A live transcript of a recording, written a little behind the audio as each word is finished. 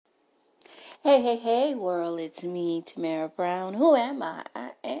Hey, hey, hey, world, it's me, Tamara Brown. Who am I? I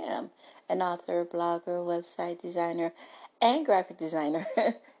am an author, blogger, website designer, and graphic designer,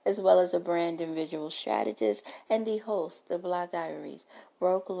 as well as a brand and visual strategist, and the host of Blah Diaries.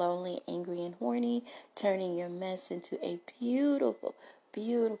 Broke, lonely, angry, and horny, turning your mess into a beautiful,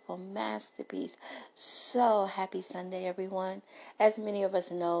 beautiful masterpiece. So, happy Sunday, everyone. As many of us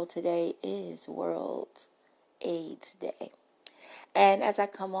know, today is World AIDS Day. And as I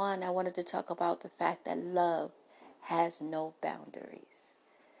come on, I wanted to talk about the fact that love has no boundaries.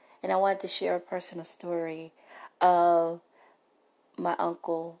 And I wanted to share a personal story of my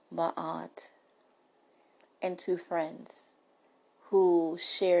uncle, my aunt, and two friends who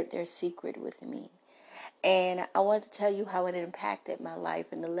shared their secret with me. And I wanted to tell you how it impacted my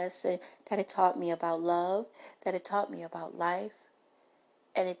life and the lesson that it taught me about love, that it taught me about life,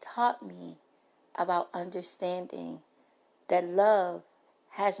 and it taught me about understanding that love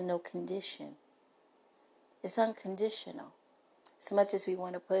has no condition. It's unconditional. As much as we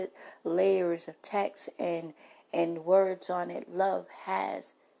want to put layers of text and words on it, love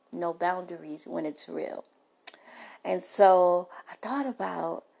has no boundaries when it's real. And so I thought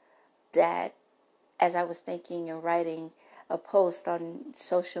about that as I was thinking and writing a post on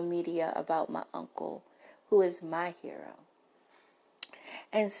social media about my uncle, who is my hero.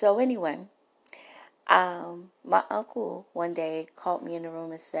 And so anyway, my uncle one day called me in the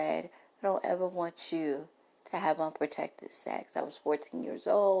room and said, "I don't ever want you to have unprotected sex." I was 14 years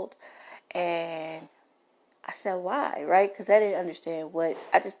old, and I said, "Why?" Right? Because I didn't understand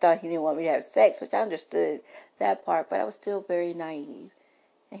I just thought he didn't want me to have sex, which I understood that part, but I was still very naive.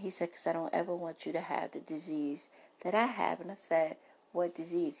 And he said, "Because I don't ever want you to have the disease that I have." And I said, "What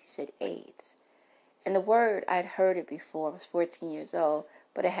disease?" He said, "AIDS." And the word, I'd heard it before. I was 14 years old,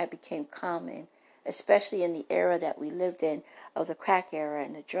 but it had become common, especially in the era that we lived in, of the crack era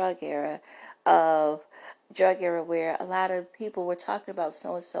and the drug era, where a lot of people were talking about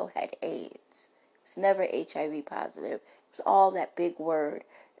so-and-so had AIDS. It's never HIV positive. It's all that big word,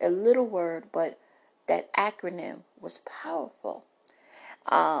 a little word, but that acronym was powerful,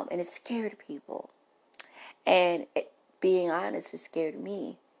 and it scared people. And being honest, it scared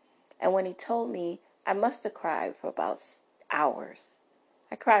me. And when he told me, I must have cried for about hours.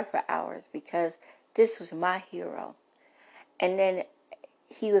 I cried for hours because this was my hero. And then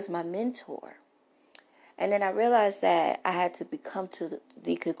he was my mentor. And then I realized that I had to come to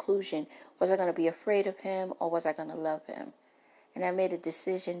the conclusion, was I going to be afraid of him or was I going to love him? And I made a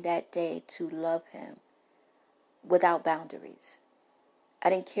decision that day to love him without boundaries. I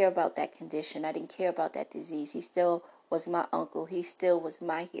didn't care about that condition. I didn't care about that disease. He still was my uncle. He still was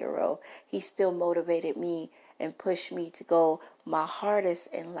my hero. He still motivated me and pushed me to go my hardest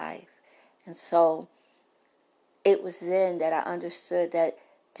in life. And so it was then that I understood that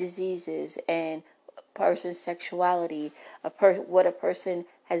diseases and a person's sexuality, what a person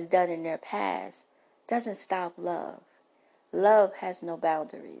has done in their past, doesn't stop love. Love has no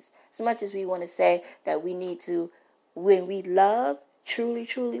boundaries. As much as we want to say that we need to, when we love, truly,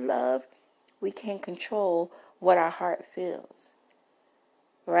 truly love, we can control what our heart feels,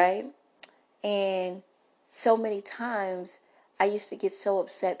 right? And so many times I used to get so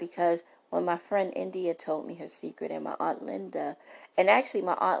upset because when my friend India told me her secret and my Aunt Linda, and actually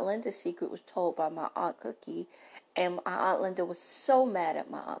my Aunt Linda's secret was told by my Aunt Cookie, and my Aunt Linda was so mad at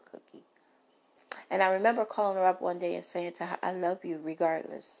my Aunt Cookie. And I remember calling her up one day and saying to her, "I love you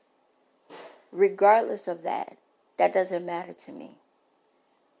regardless. Regardless of that, that doesn't matter to me.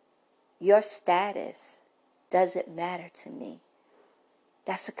 Your status doesn't matter to me.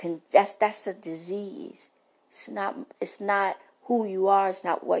 That's a disease. It's not who you are, it's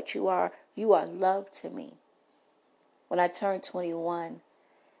not what you are. You are love to me." When I turned 21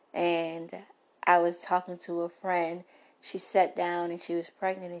 and I was talking to a friend, she sat down and she was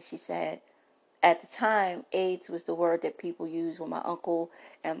pregnant and she said, at the time, AIDS was the word that people used when my uncle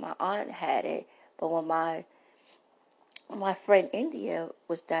and my aunt had it. But when my friend India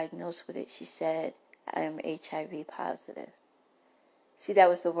was diagnosed with it, she said, "I am HIV positive." See, that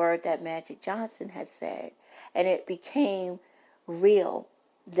was the word that Magic Johnson had said. And it became real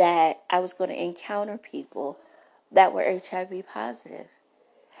that I was going to encounter people that were HIV positive.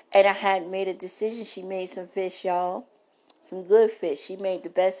 And I had made a decision. She made some fish, y'all. Some good fish. She made the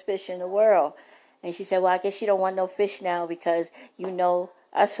best fish in the world. And she said, "Well, I guess you don't want no fish now because you know."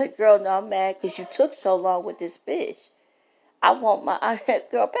 I said, "Girl, no, I'm mad because you took so long with this fish. I want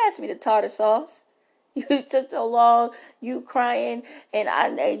girl, pass me the tartar sauce. You took so long, you crying, and I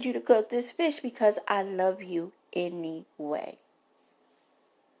need you to cook this fish because I love you anyway."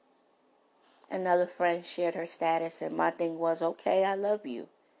 Another friend shared her status, and my thing was, okay, I love you.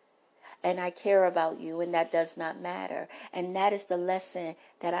 and I care about you, and that does not matter. And that is the lesson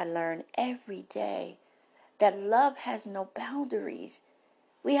that I learn every day, that love has no boundaries.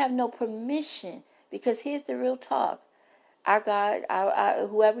 We have no permission, because here's the real talk. Our God,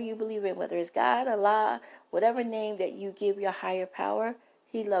 whoever you believe in, whether it's God, Allah, whatever name that you give your higher power,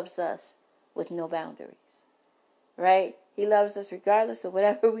 He loves us with no boundaries, right? He loves us regardless of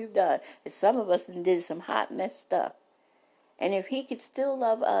whatever we've done. And some of us did some hot mess stuff. And if He could still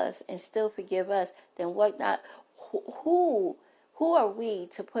love us and still forgive us, then what not? Who are we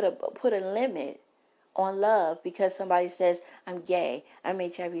to put a limit on love because somebody says, I'm gay, I'm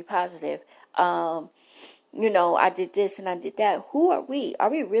HIV positive, I did this and I did that? Who are we? Are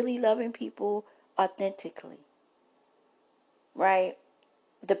we really loving people authentically? Right?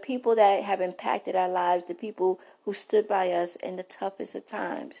 The people that have impacted our lives, the people who stood by us in the toughest of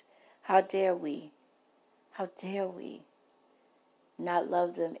times, how dare we? How dare we not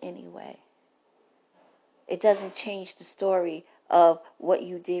love them anyway? It doesn't change the story of what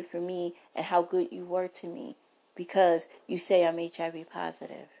you did for me and how good you were to me because you say I'm HIV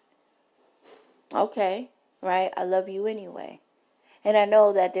positive. Okay, right? I love you anyway. And I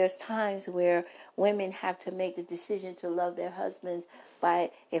know that there's times where women have to make the decision to love their husbands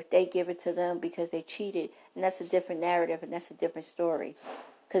by if they give it to them because they cheated. And that's a different narrative and that's a different story.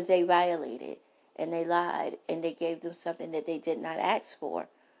 Because they violated and they lied and they gave them something that they did not ask for.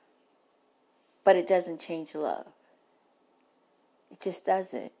 But it doesn't change love. It just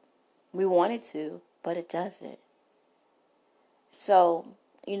doesn't. We want it to, but it doesn't. So,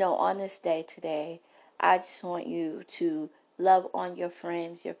 on this day today, I just want you to love on your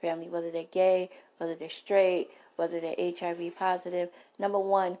friends, your family, whether they're gay, whether they're straight, whether they're HIV positive. Number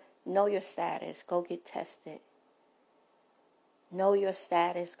one, know your status. Go get tested. Know your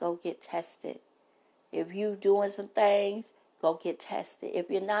status. Go get tested. If you're doing some things, go get tested. If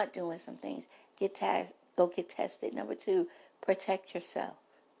you're not doing some things, go get tested. Number two, protect yourself.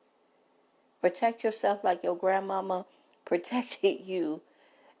 Protect yourself like your grandmama protected you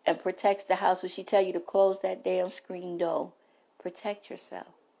and protects the house when she tell you to close that damn screen door. Protect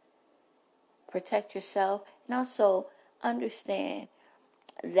yourself. Protect yourself. And also understand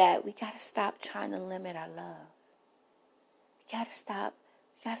that we got to stop trying to limit our love. We got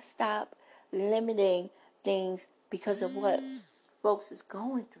to stop limiting things because of what folks is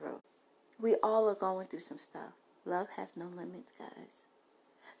going through. We all are going through some stuff. Love has no limits, guys.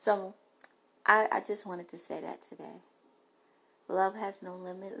 So I just wanted to say that today. Love has no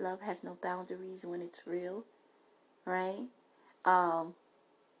limit. Love has no boundaries when it's real, right?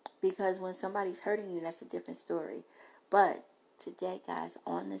 Because when somebody's hurting you, that's a different story. But today, guys,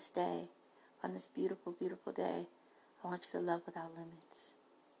 on this day, on this beautiful, beautiful day, I want you to love without limits.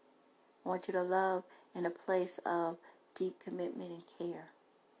 I want you to love in a place of deep commitment and care.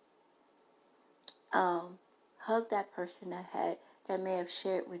 Hug that person that may have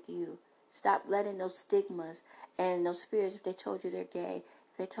shared with you. Stop letting those stigmas and those fears, if they told you they're gay,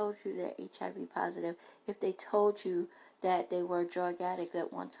 if they told you they're HIV positive, if they told you that they were a drug addict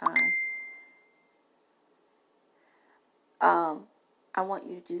at one time. I want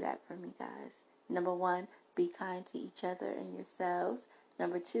you to do that for me, guys. Number one, be kind to each other and yourselves.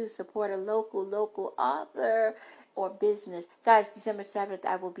 Number two, support a local author or business. Guys, December 7th,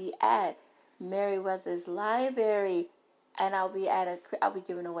 I will be at Meriwether's Library, and I'll be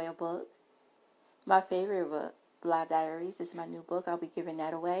giving away a book. My favorite book, Blah Diaries, is my new book. I'll be giving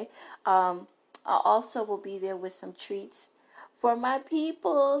that away. I also will be there with some treats for my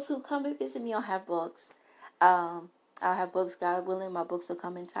peoples who come and visit me. I'll have books. I'll have books, God willing. My books will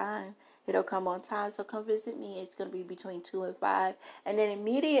come in time. It'll come on time, so come visit me. It's going to be between 2 and 5. And then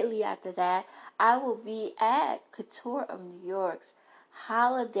immediately after that, I will be at Couture of New York's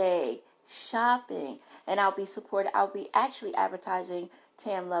holiday shopping. And I'll be actually advertising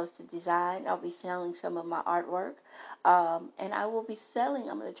Tam Loves to Design. I'll be selling some of my artwork. And I will be selling,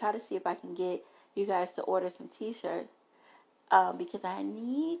 I'm going to try to see if I can get you guys to order some t-shirts. Because I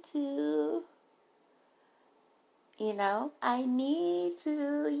need to. I need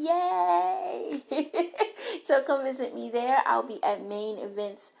to. Yay! So come visit me there. I'll be at Main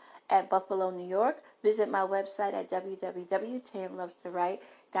Events at Buffalo, New York. Visit my website at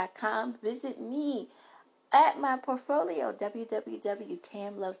www.tamlovestowrite.com. Visit me at my portfolio,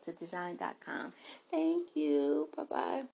 www.tamlovetodesign.com. Thank you. Bye-bye.